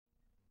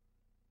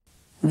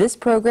This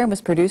program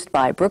was produced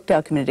by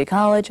Brookdale Community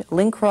College,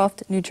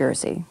 Lincroft, New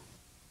Jersey.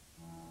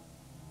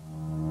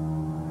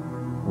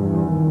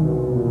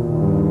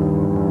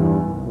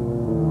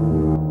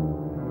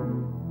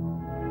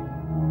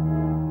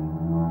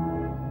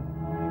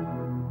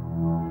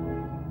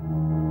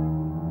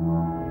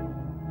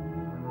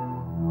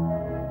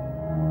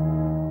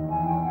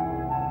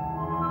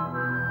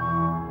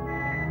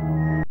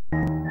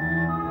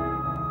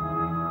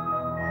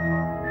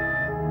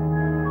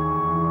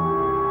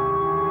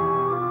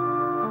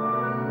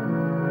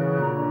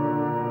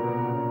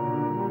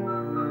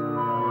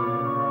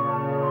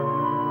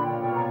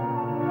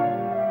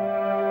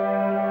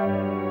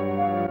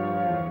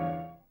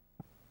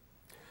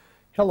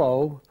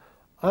 Hello,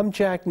 I'm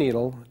Jack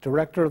Needle,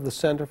 Director of the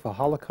Center for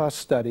Holocaust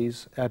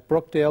Studies at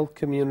Brookdale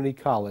Community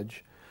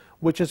College,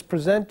 which is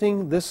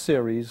presenting this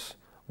series,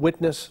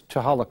 Witness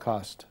to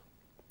Holocaust.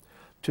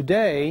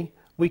 Today,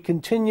 we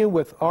continue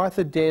with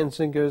Arthur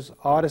Danziger's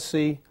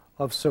Odyssey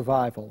of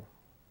Survival.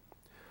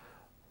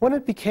 When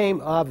it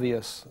became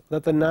obvious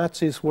that the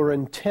Nazis were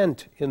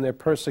intent in their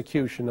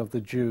persecution of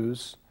the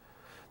Jews,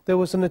 there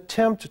was an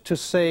attempt to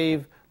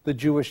save the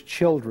Jewish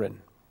children.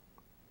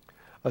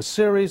 A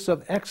series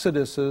of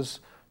exoduses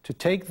to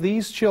take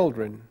these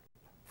children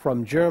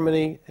from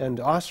Germany and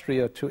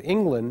Austria to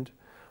England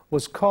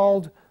was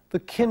called the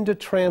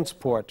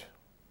Kindertransport.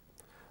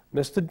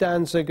 Mr.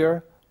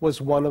 Danziger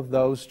was one of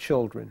those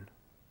children.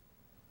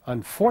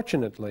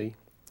 Unfortunately,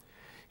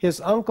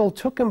 his uncle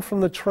took him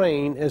from the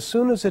train as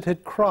soon as it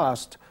had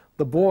crossed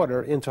the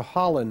border into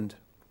Holland.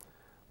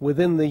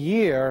 Within the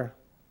year,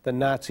 the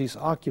Nazis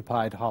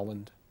occupied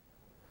Holland.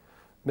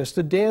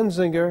 Mr.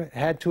 Danziger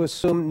had to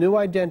assume new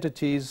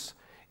identities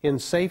in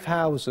safe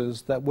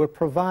houses that were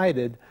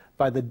provided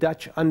by the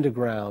Dutch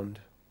underground.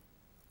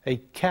 A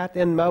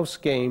cat-and-mouse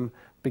game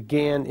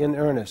began in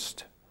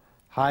earnest.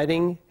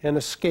 Hiding and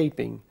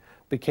escaping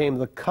became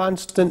the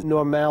constant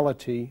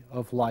normality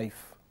of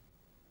life.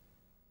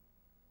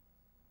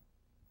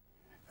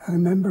 I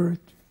remember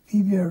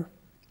we were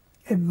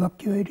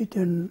evacuated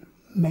on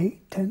May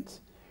 10th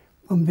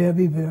from where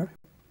we were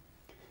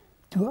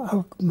to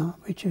Alkmaar,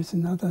 which is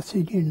another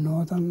city in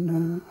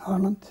northern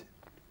Holland.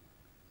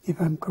 If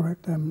I'm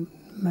correct,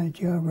 my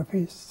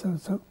geography is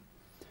so-so.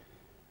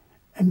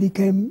 And we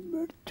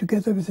came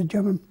together with the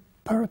German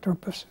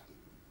paratroopers.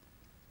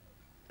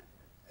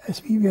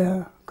 As we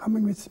were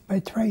coming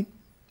by train,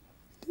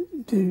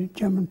 the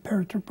German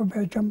paratroopers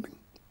were jumping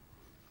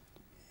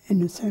in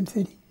the same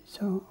city.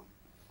 So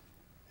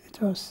it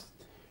was,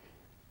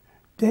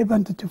 they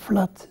wanted to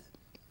flood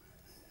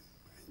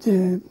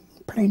the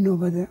plane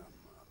over there,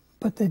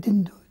 but they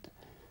didn't do it.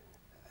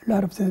 A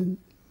lot of the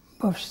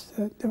buffs,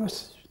 there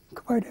was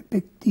quite a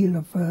big deal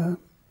of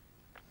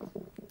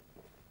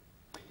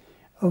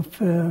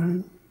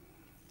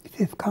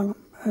fifth column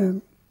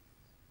and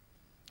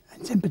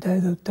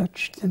sympathizers,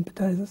 Dutch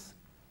sympathizers,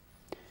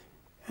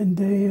 and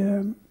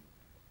they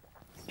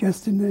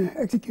just didn't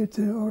execute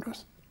the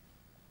orders.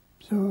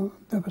 So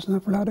there was no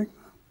flooding.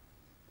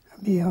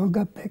 We all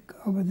got back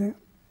over there,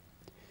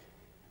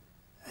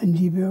 and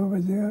we were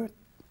over there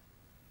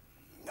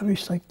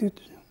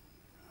restricted.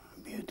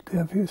 We had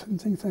curfews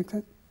and things like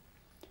that.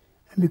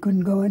 And we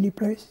couldn't go any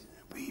place.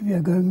 We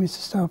were going with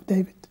the Star of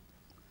David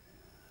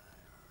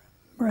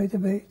right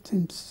away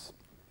since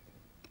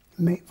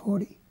May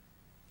 40.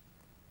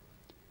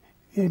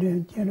 We had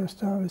a yellow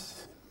star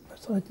was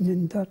written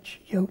in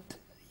Dutch, Jood,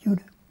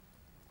 Jude.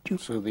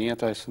 So the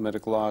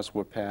anti-Semitic laws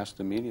were passed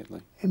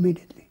immediately?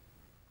 Immediately.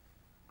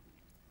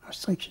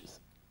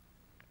 Restrictions.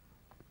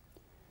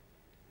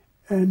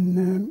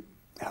 And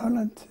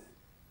Holland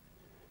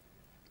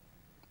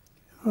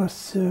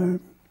was, I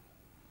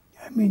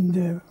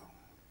mean,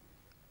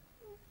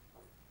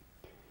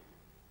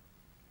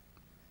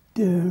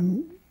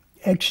 the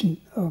action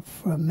of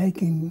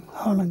making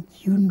Holland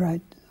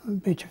Judenreich,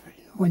 which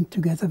went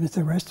together with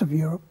the rest of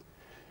Europe,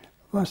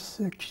 was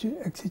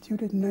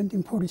executed in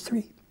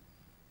 1943.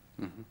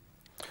 Mm-hmm.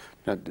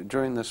 Now,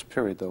 during this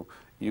period, though,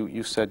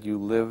 you said you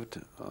lived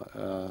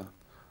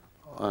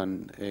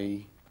on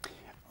a...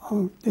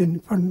 Oh, then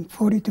from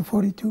 40 to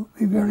 42,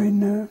 we were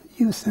in a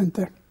youth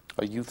center.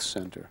 A youth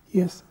center?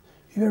 Yes.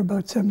 We were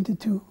about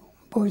 72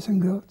 boys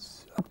and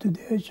girls up to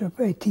the age of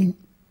 18.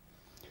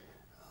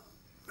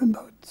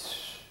 About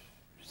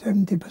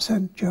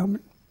 70%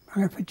 German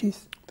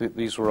refugees.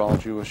 These were all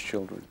Jewish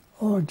children?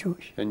 All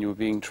Jewish. And you were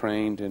being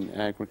trained in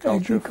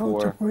agriculture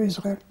for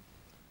Israel.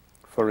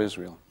 For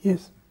Israel?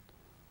 Yes.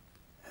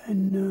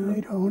 And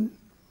later on,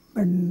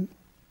 when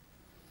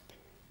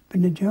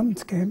the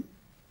Germans came,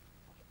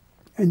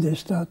 and they're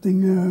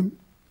starting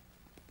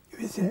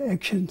with their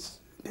actions,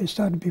 they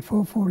started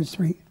before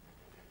 43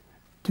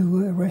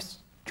 to arrest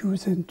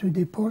Jews and to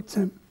deport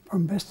them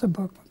from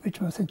Westerbork, which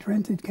was a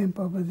transit camp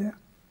over there.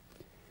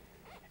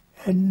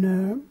 And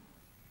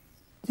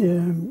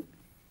the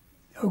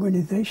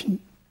organization,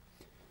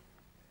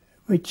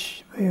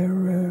 which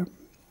were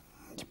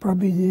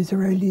probably the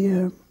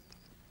Israeli,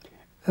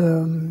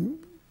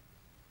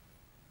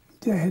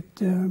 they had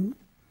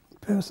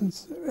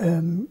persons,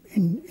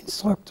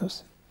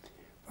 instructors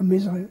from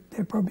Israel,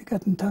 they probably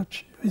got in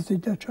touch with the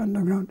Dutch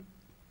underground.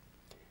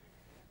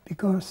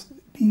 Because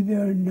we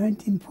were in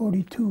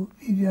 1942,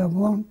 we were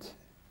warned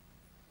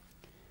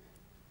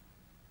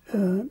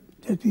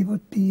that we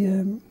would be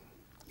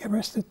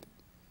arrested.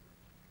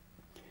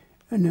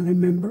 And I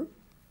remember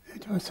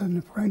it was on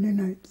a Friday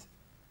night,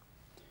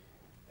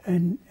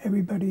 and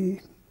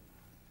everybody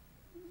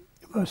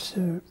was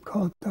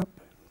called up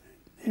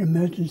in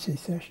emergency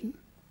session.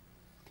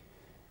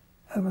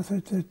 I was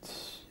the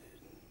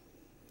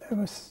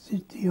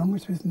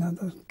youngest with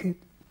another kid,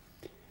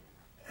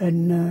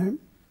 and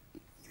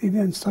we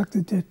were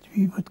instructed that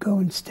we would go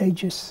in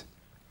stages,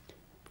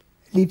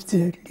 leave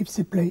the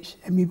place,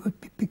 and we would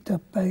be picked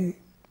up by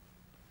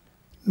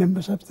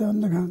members of the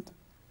underground.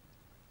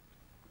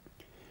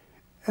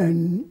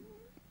 And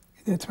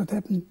that's what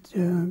happened.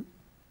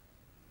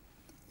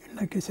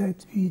 Like I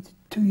said, we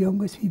two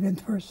youngest, we went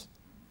first.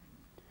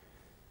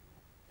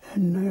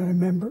 And I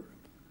remember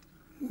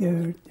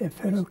a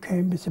fellow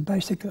came with a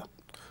bicycle.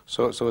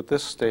 So at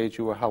this stage,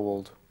 you were how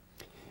old?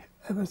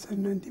 I was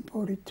in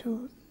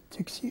 1942,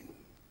 16.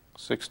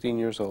 16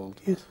 years old.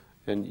 Yes.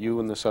 And you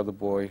and this other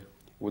boy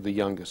were the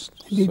youngest.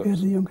 We were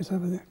the youngest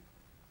over there.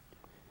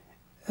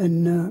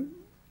 And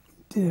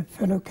the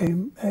fellow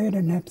came, I had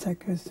a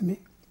knapsack with me,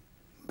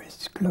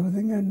 with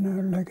clothing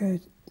and, like I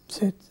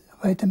said,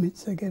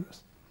 vitamins they gave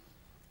us,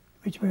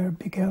 which were a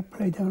big help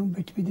later on,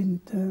 which we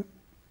didn't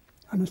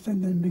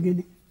understand in the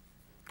beginning.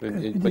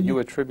 But you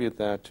attribute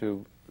that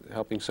to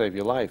helping save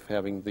your life,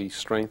 having the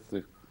strength.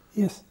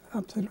 Yes,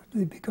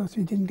 absolutely, because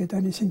we didn't get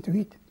anything to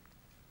eat.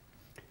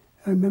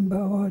 I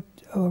remember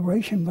our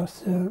ration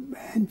was a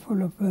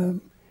handful of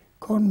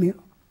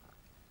cornmeal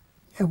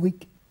a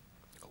week.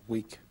 A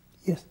week?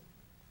 Yes.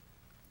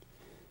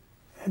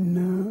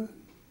 And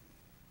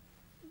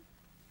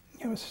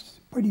it was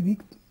pretty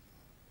weak.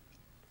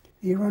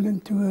 We ran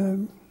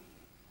into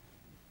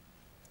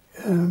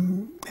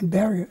a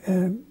barrier,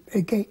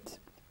 a gate.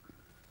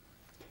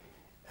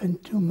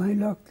 And to my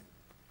luck,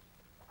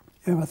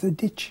 there was a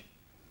ditch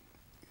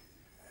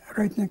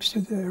right next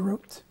to the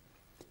road.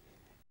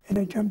 And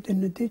I jumped in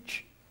the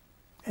ditch,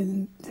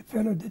 and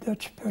the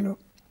Dutch fellow,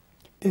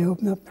 they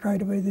opened up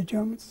right away the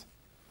Germans.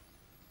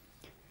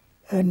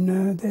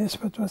 And they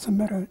asked what was the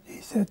matter.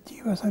 He said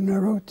he was on the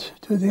road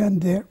to the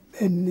end there,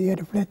 and he had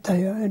a flat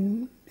tire,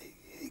 and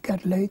he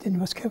got late and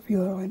was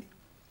curfew already.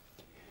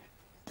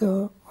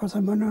 There was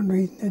a one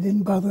reason it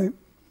didn't bother him.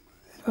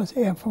 It was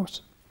Air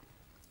Force.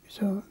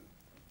 So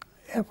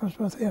Air Force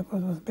was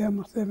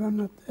Wehrmacht. They were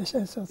not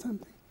SS or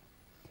something.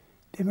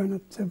 They were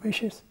not so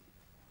vicious.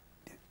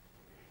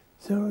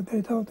 So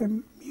they told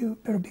him, you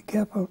better be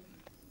careful.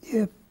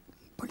 You have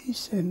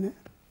police and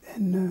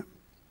the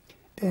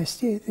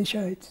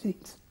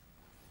Sicherheitsdienst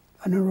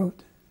on the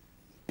road.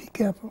 Be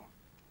careful.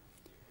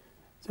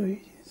 So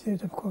he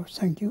said, of course,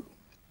 thank you.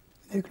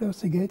 They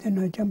closed the gate and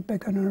I jumped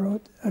back on the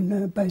road on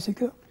a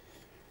bicycle,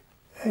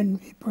 and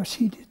we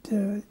proceeded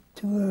to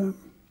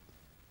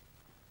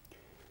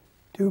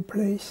a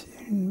place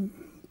in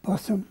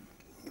Boston,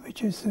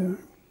 which is a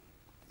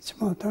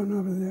small town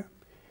over there.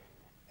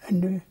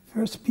 And the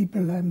first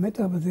people I met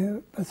over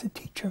there was a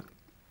teacher.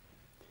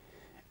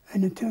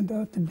 And it turned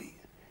out to be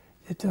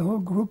that the whole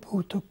group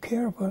who took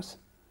care of us,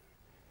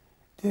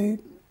 they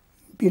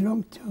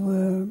belonged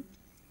to,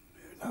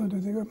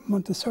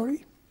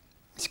 Montessori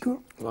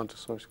school.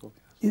 Montessori school,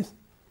 yes. Yes.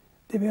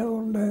 They were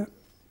all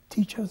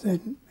teachers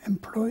and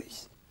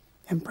employees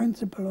and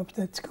principal of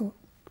that school.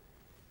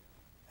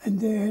 And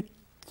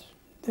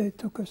they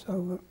took us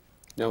over.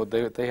 No,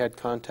 they had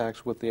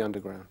contacts with the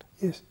underground.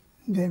 Yes.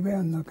 They were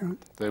underground.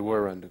 They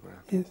were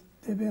underground. Yes,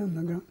 they were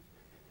underground.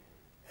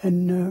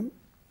 And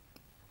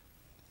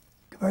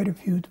quite a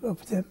few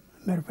of them,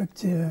 matter of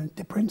fact,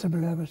 the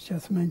principal I was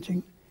just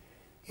mentioning,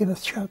 he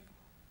was shot.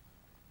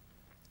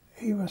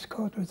 He was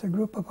caught with a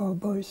group of our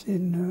boys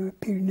in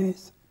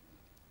Pyrenees,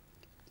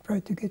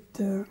 tried to get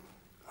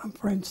on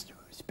France to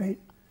Spain.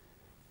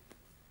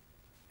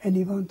 And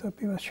he wound up,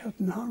 he was shot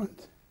in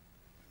Holland.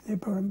 They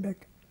brought him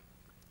back.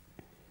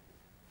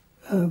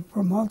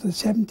 From all the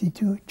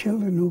 72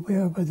 children who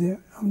were over there,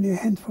 only a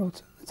handful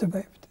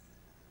survived.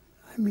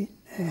 I mean,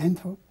 a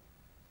handful.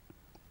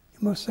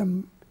 Most of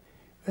them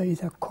were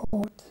either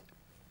caught,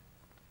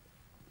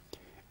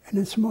 and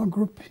a small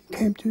group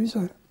came to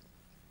Israel.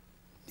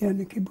 They are in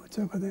the kibbutz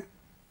over there.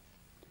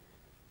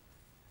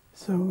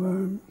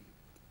 So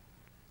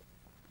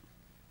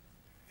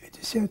it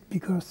is sad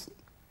because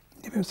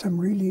there were some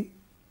really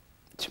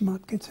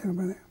smart kids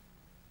over there,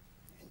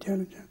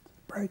 intelligent,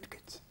 bright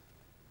kids.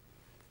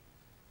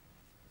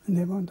 And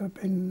they wound up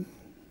in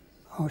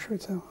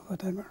Auschwitz or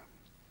whatever.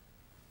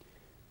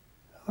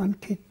 One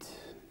kid,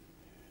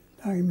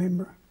 I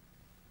remember,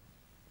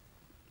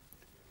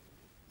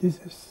 this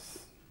is,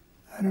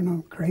 I don't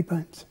know,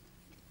 grapevines.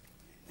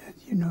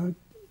 You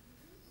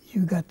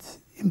got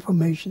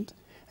information,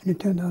 and it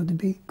turned out to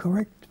be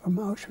correct from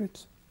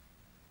Auschwitz.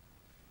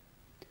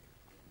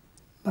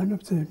 One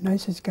of the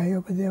nicest guy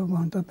over there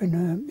wound up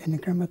in a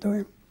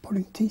crematorium,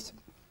 pulling teeth.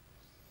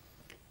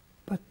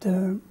 But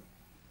in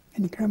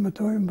the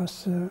crematorium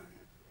was,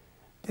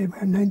 they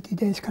were 90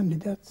 days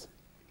candidates.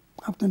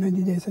 After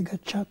 90 days I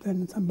got shot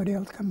and somebody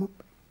else came up.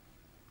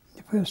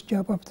 The first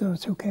job of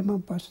those who came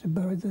up was to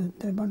bury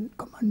the one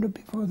commander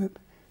before the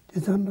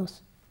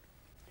Thunders.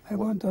 I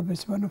wound up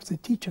as one of the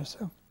teachers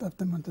of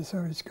the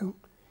Montessori school.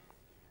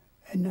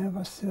 And I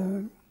was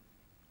in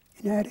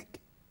the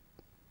attic.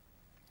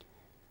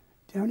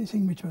 The only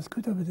thing which was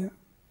good over there,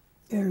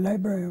 they had a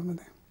library over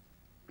there,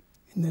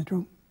 in that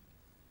room.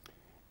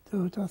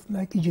 So it was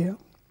like a jail.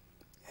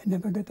 I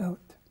never got out.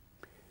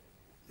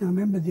 Now I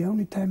remember the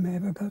only time I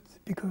ever got,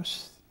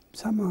 because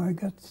somehow I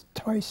got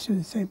twice to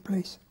the same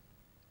place.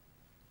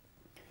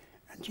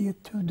 And she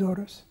had 2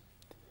 daughters.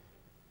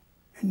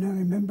 And I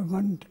remember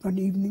one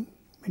evening,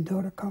 my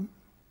daughter come,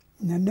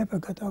 and I never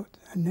got out.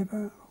 I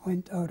never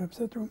went out of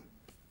that room.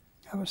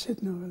 I was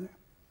sitting over there.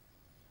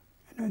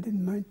 And I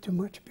didn't mind too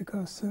much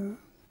because I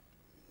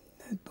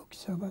had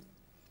books about it.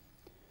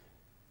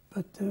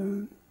 But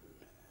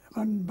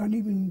one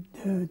evening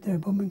the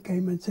woman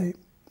came and said,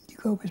 "You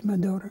go with my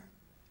daughter."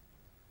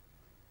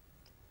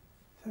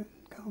 I said,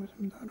 "Go with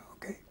my daughter,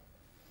 okay."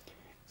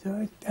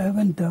 So I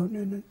went down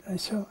and I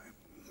saw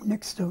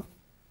next door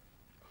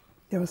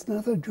there was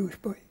another Jewish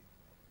boy.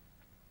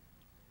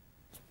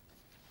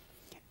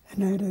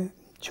 And I had a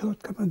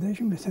short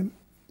conversation with him.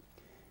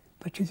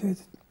 But she said,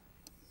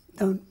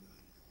 don't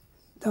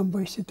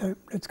waste your time,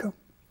 let's go.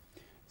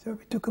 So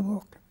we took a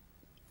walk.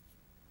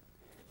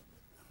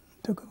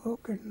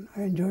 And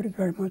I enjoyed it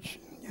very much,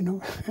 you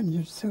know, and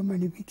just so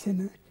many weeks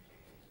in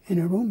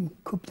a room,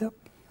 cooped up,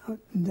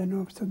 and then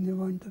all of a sudden you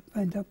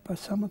wind up by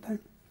summertime.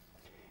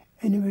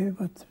 Anyway,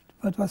 what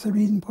was the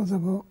reason for the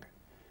walk?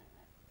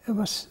 It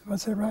was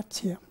a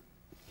razzia.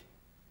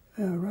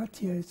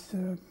 Razzia is,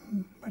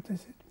 what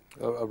is it?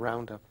 A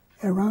roundup.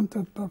 A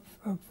roundup of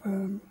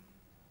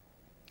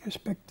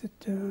respected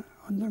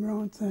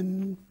undergrounds,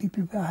 and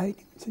people were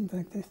hiding, things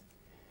like this.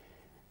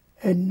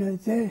 And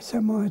they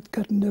somehow had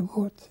gotten the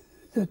word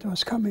that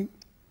was coming,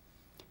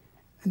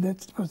 and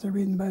that was the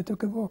reason why I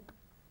took a walk.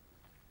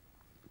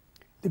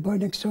 The boy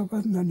next door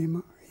wasn't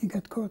anymore. He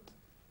got caught.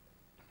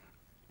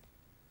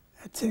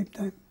 At the same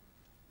time,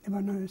 the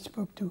one I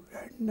spoke to,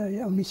 and I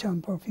only saw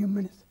him for a few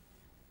minutes.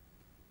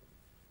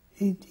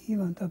 He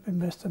wound up in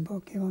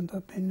Westerbork, he wound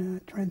up in a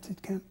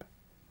transit camp.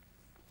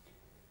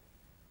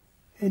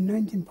 In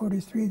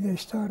 1943, they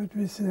started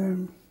with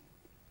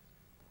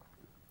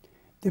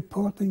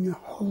deporting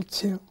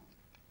wholesale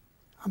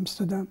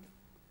Amsterdam.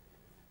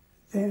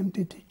 They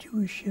emptied the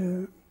Jewish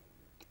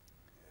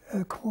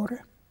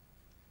quarter.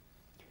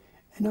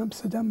 In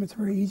Amsterdam, it's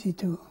very easy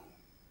to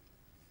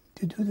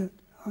do that.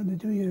 How to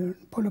do you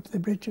pull up the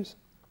bridges.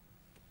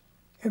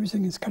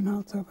 Everything is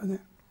canals over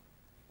there.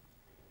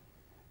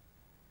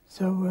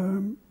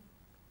 So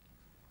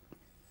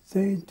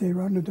they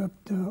rounded up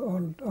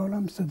all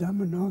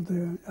Amsterdam and all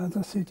the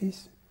other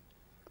cities.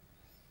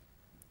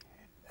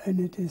 And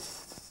it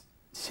is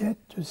sad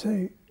to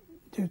say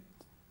that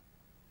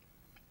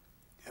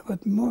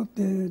but more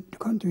the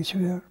countries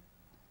were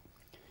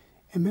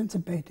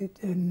emancipated,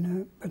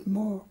 and but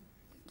more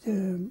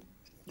the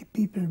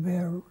people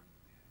were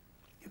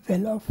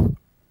well off,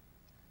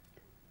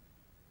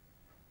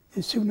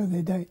 the sooner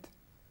they died,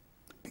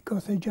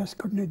 because they just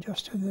couldn't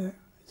adjust to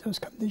those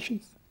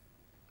conditions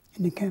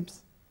in the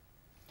camps.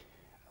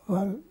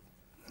 Well,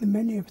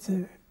 many of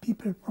the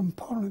people from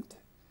Poland,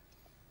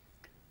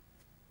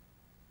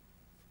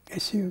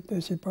 as you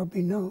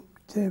probably know,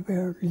 they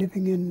were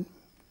living in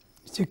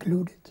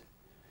secluded,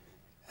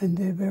 and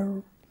they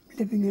were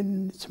living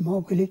in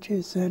small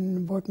villages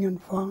and working on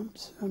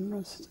farms, and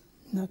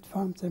not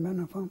farms, they were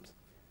not farms.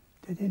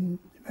 They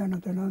were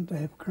not allowed to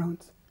have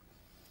grounds.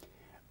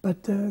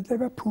 But they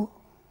were poor,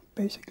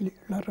 basically.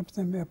 A lot of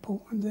them were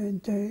poor,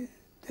 and they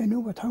knew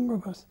what hunger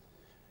was.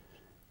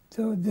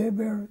 So they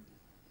were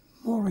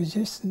more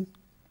resistant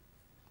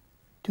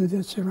to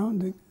their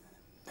surrounding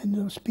than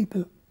those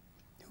people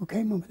who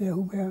came over there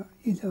who were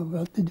either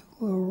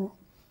well-to-do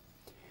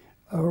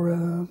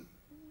or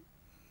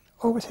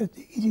always had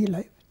the easy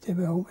life. They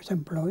were always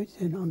employed.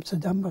 In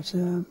Amsterdam was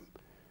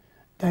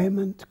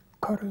diamond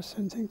cutters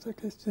and things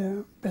like this.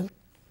 They were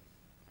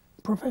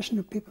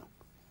professional people.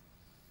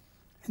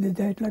 And they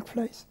died like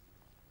flies.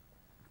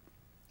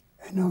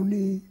 And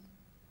only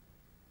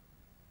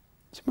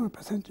a small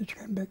percentage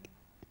came back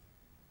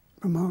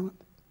from Holland.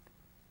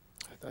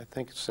 I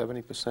think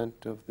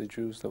 70% of the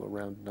Jews that were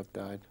rounded up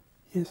died.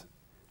 Yes,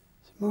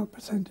 small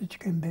percentage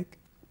came back.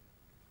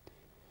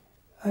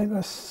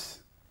 I'm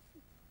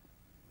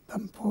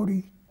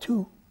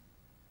 42.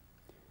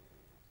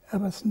 I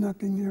was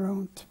knocking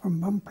around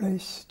from one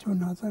place to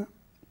another,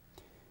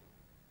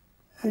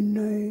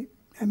 and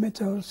I met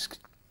a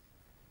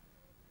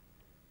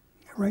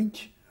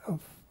range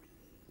of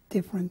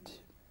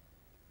different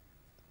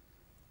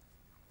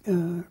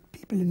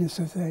people in the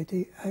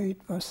society. I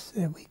was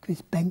a week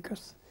with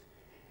bankers,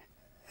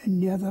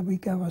 and the other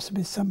week I was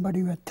with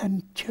somebody with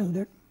 10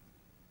 children,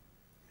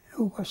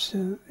 who was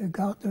a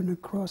guard on a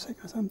crossing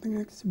or something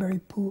like this, very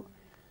poor.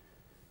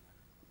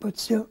 But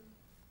still,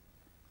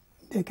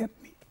 they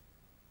kept me.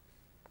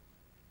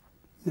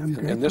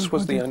 And this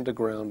was the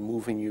underground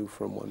moving you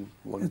from one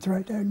That's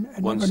right. I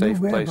one never safe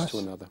knew where I place was. to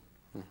another.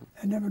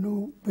 I never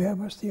knew where I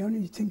was. The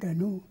only thing I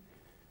knew,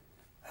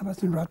 I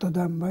was in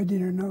Rotterdam. Why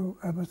did I know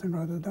I was in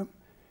Rotterdam?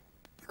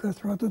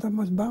 Because Rotterdam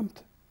was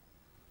bombed.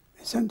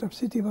 The center of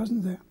city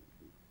wasn't there.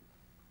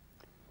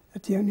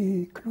 That's the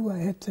only clue I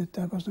had that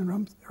I was in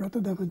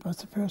Rotterdam. It was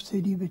the first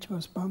city which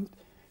was bombed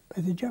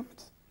by the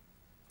Germans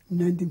in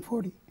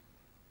 1940.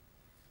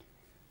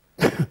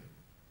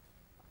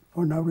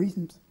 For no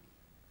reasons.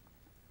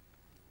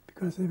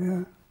 Because they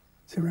were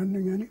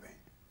surrendering anyway.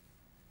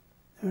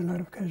 There were a lot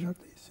of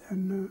casualties.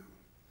 And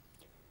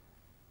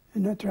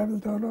I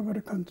traveled all over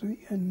the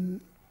country,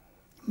 and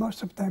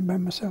most of the time by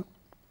myself,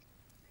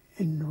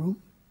 in the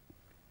room,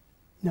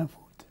 no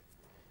food.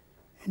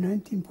 In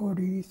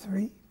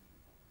 1943,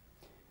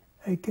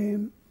 I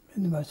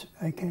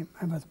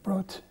was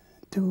brought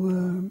to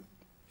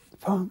a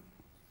farm,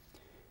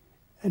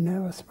 and I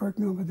was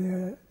working over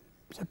there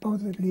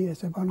supposedly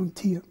as a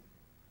volunteer.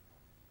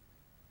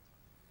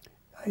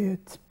 I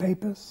had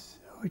papers,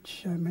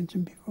 which I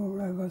mentioned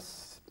before. I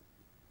was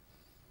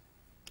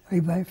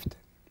revived.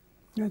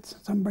 That's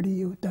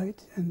somebody who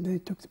died, and they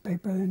took the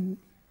paper and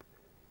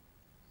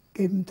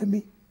gave them to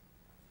me.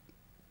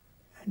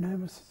 And I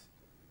was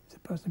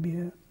supposed to be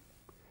a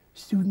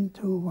student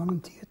who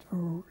volunteered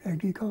for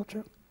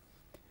agriculture,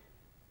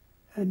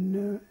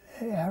 and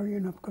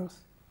Aryan, of course.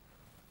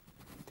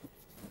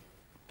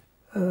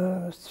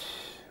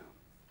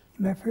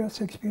 My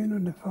first experience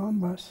on the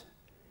farm was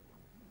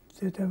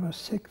that I was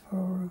sick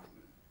for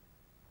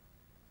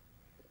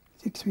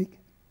 6 weeks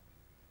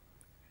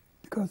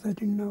because I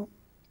didn't know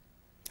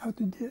how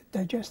to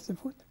digest the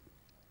food.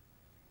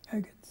 I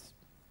get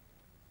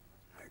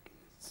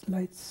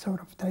slight sort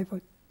of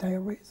typhoid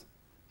diarrhea.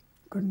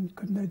 Couldn't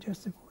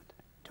digest the food.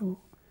 Too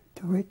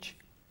rich.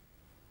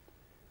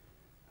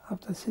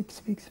 After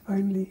 6 weeks,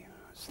 finally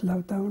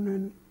slowed down,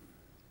 and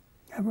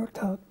I worked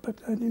hard,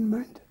 but I didn't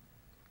mind.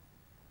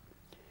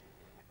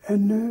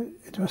 And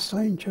it was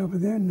strange over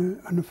there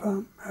on the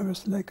farm. I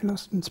was like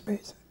lost in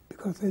space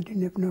because they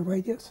didn't have no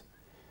radios,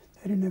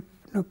 they didn't have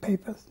no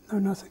papers, no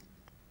nothing.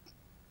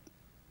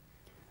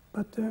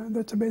 But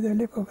that's the way they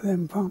live over there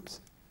in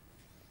farms.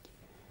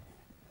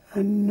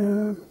 And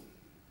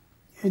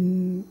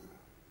in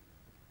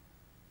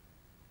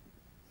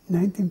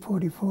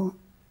 1944,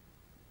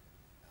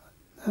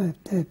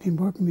 I've been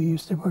working. We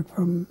used to work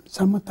from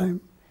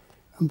summertime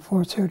from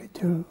 4:30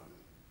 till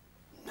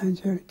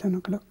 9:30, 10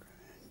 o'clock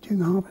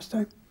during harvest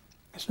time,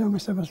 as long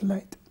as there was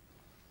light.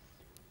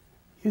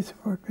 Used to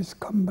work with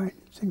combine,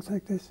 things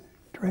like this,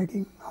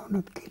 dragging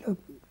 100 kilo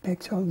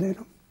bags all day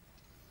long.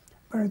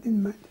 But I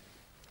didn't mind.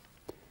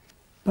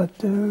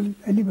 But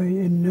anyway,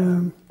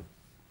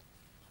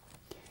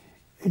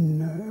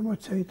 I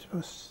would say it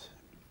was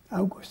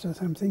August or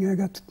something, I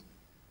got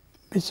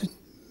visit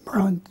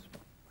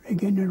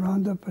again a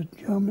roundup of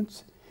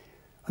Germans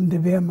on the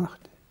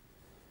Wehrmacht.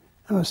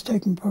 I was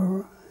taken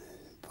for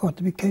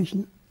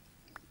fortification,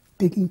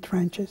 digging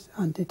trenches,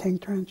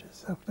 anti-tank trenches,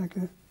 stuff like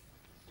that.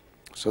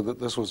 So that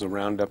this was a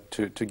roundup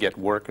to get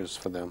workers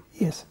for them?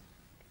 Yes.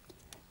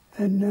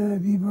 And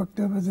we worked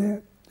over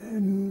there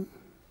in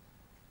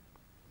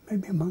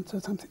maybe a month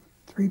or something,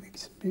 3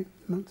 weeks, maybe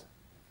a month.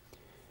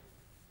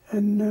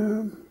 And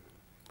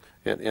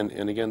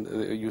again,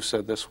 you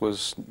said this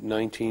was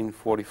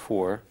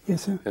 1944.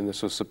 Yes, sir. And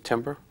this was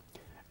September?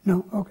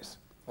 No, August.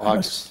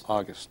 August.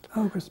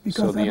 August, because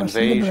so the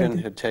invasion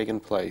had taken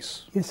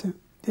place. Yes, sir.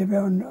 They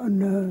were on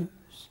the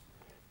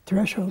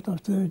threshold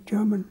of the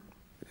German.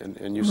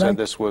 And you said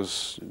this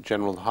was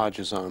General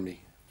Hodge's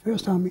army?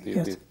 First Army,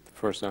 yes. The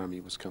First Army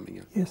was coming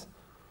in. Yes.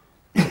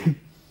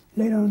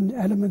 Later on,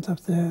 elements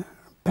of the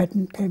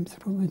pattern came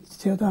through with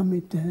Third Army,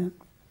 the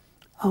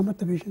armored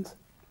divisions.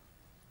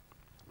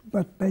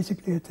 But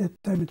basically at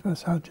that time it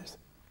was Hodges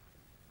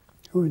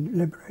who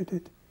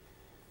liberated.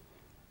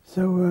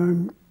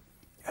 So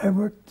I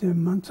worked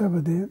months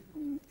over there,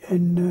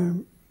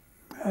 and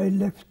I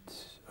left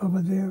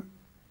over there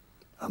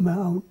on my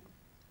own.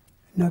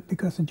 Not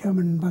because the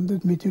German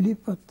wanted me to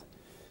leave, but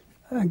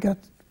I got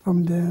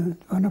from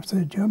one of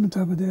the Germans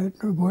over there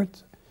the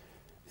word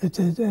that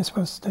the S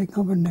was taken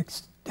over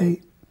next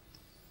day.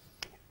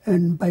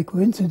 And by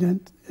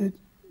coincidence,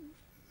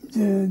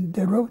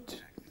 the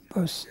road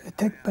was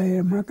attacked by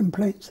American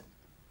planes.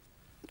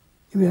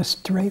 We were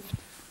strafed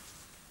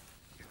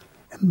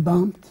and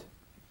bombed.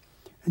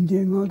 And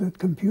during all that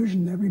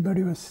confusion,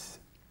 everybody was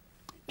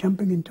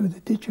jumping into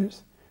the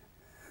ditches.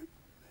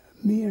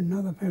 Me and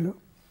another fellow,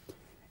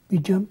 we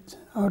jumped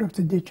out of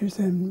the ditches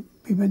and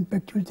we went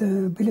back to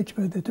the village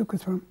where they took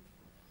us from.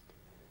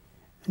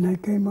 And I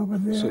came over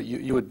there. So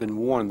you had been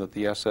warned that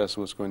the SS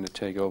was going to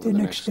take over the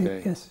next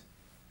day? Yes.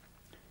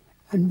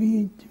 And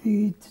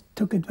we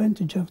took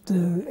advantage of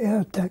the air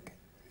attack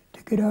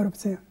to get out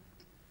of there.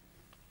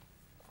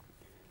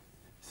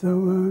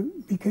 So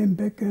we came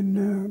back,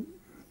 and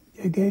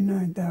again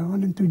I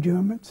ran into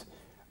Germans,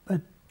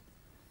 but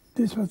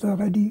this was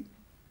already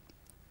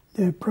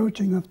the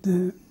approaching of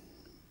the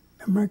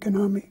American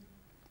army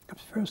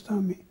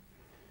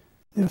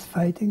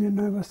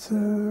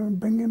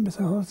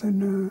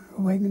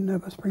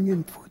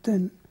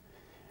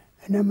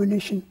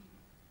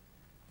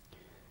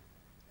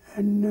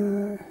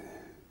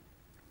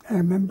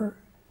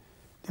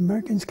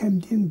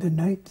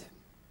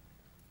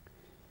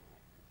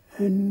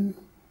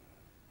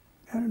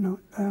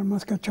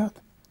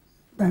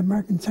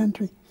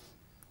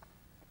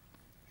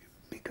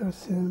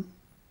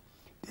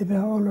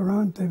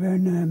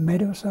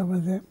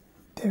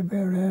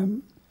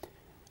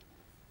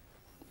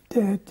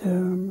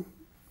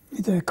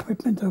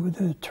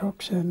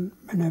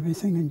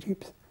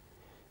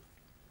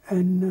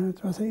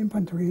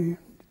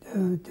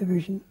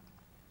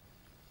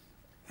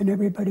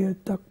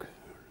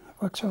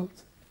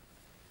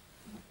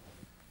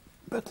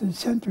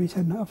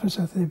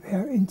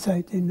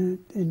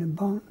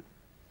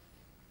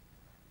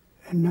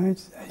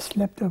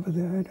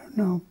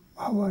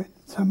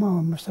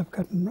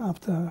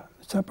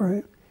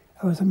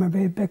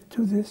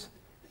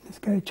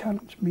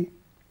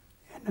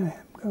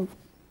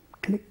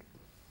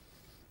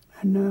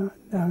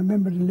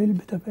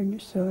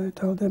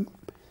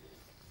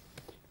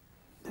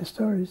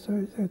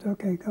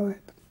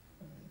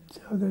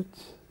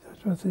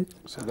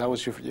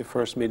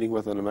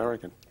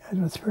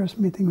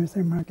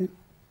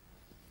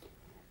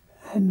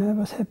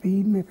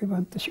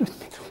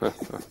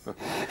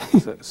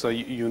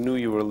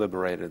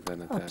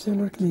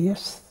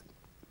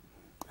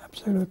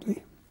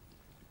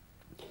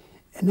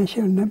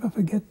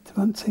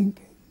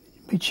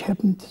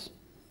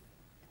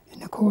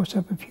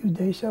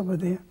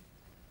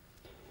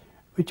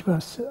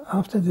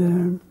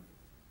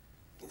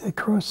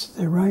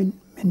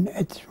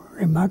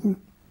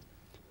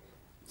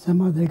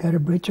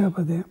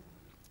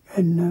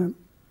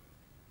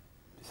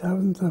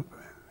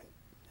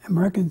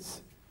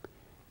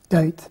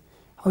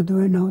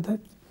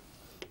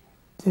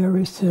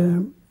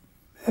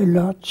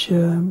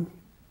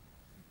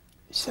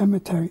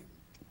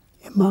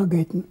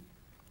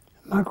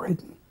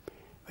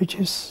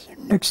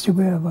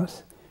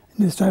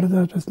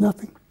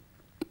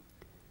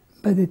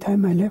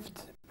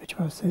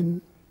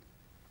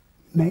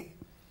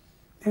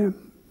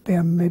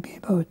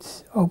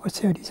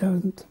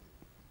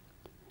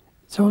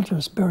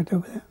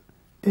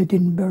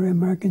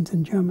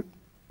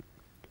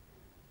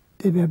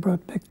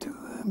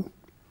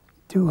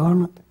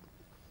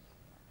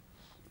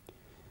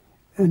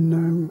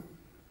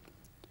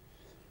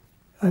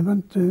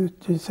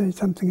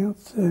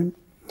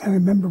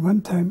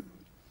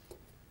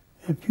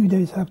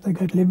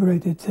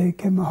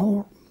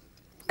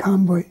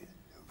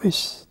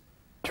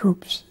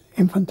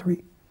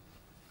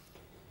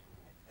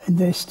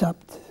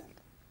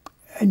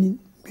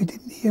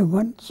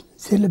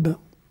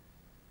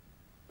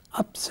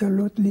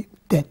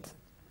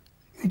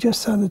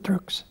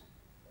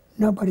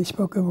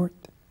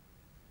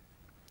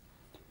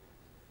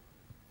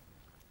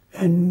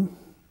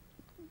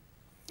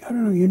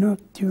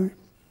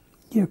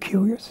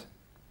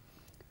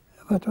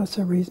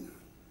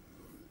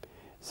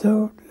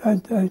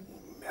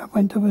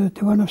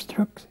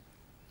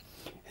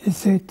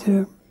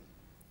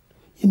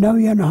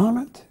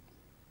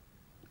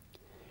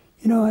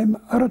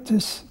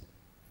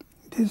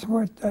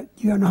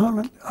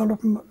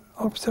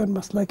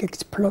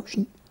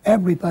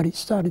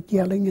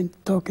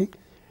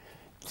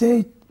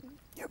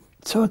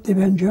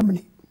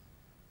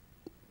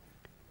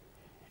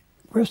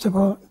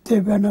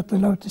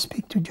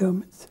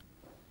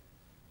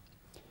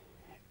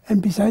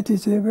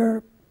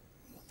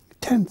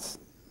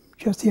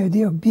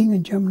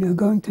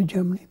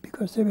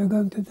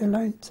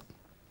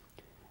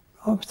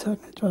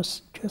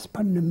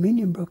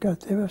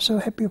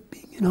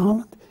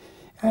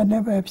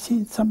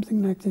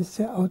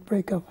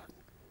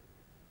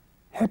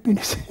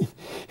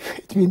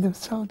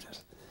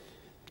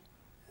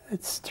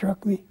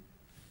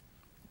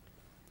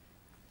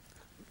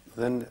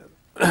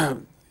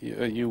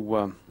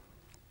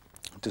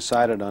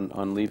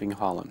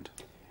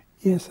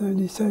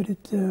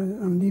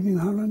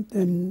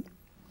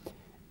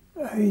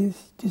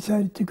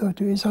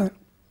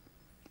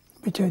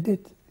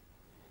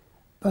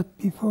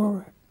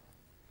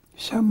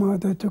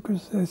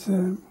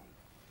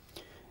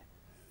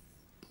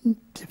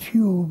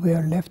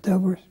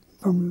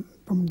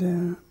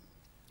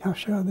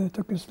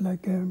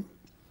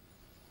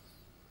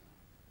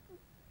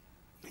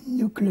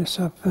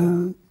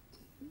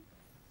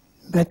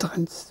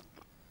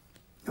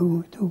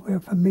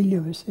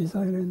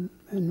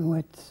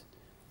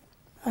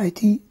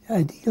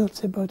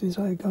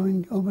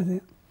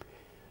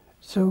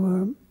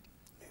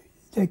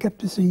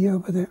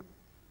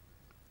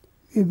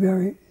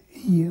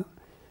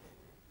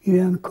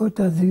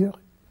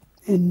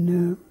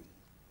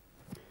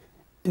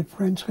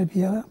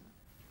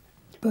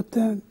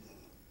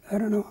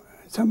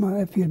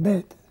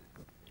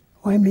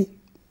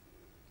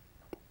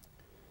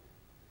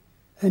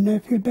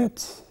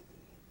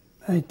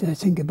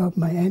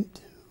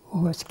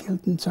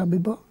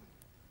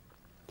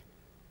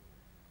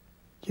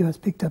She was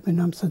picked up in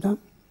Amsterdam.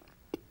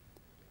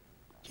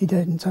 She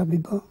died in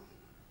Sobibor.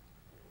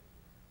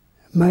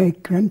 My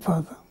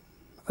grandfather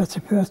was the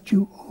first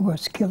Jew who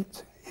was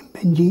killed in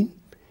Benjin,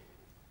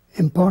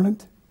 in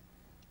Poland.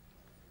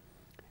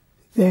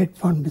 They had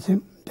fun with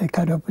him. They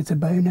cut off with a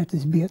bayonet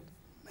his beard,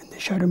 and they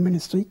shot him in the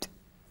street.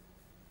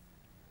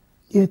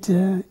 He had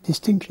the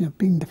distinction of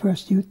being the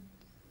first Jew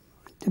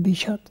to be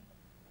shot.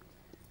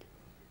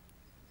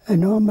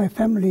 And all my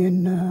family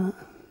and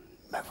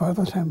my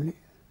father's family,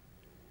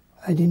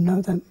 I didn't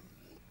know them.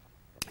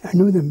 I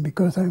knew them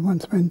because I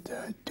once went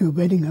to a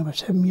wedding. I was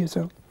 7 years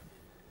old.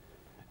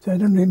 So I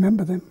don't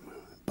remember them,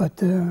 but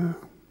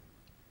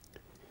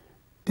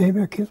they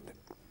were killed.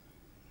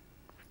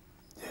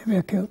 They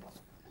were killed.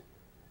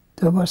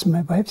 That was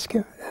my wife's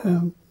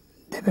there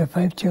were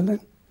 5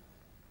 children.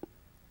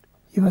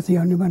 He was the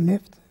only one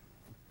left.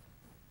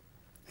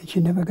 And she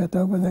never got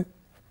over that.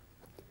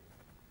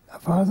 Her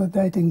father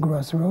died in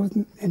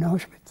Grossrosen in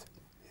Auschwitz.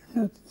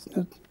 It's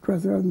not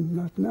Grossrosen,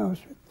 not in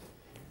Auschwitz.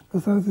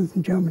 Grossrosen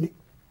in Germany,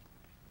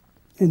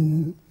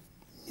 near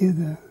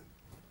the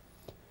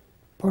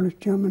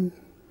Polish-German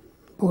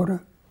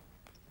border.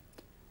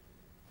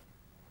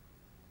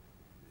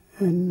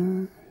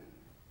 And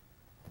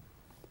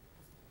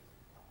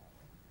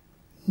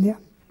yeah.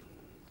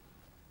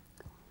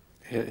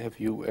 Have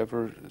you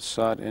ever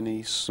sought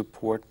any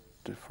support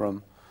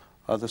from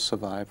other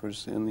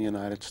survivors in the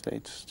United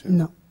States?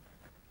 No.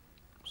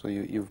 So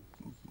you've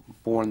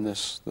borne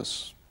this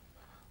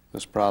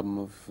problem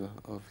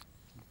of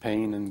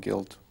pain and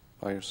guilt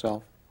by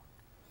yourself?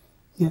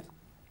 Yes.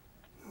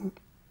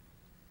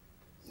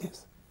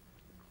 Yes.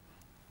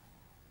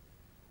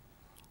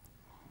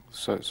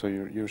 So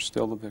you're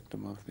still a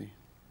victim of the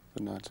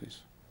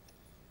Nazis?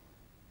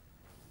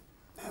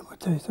 I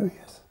would say so,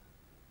 yes.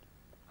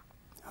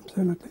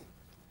 Absolutely.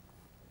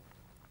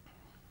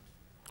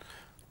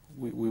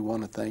 We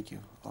want to thank you,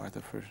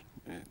 Arthur, for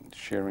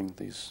sharing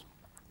these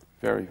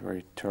very,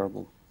 very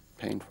terrible,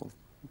 painful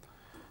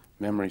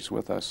memories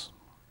with us.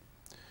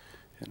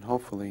 And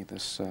hopefully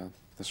this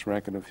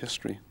record of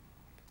history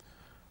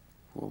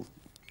will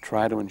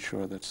try to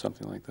ensure that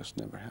something like this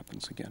never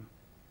happens again.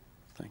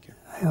 Thank you.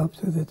 I hope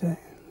so that I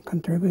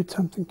contribute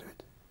something to it.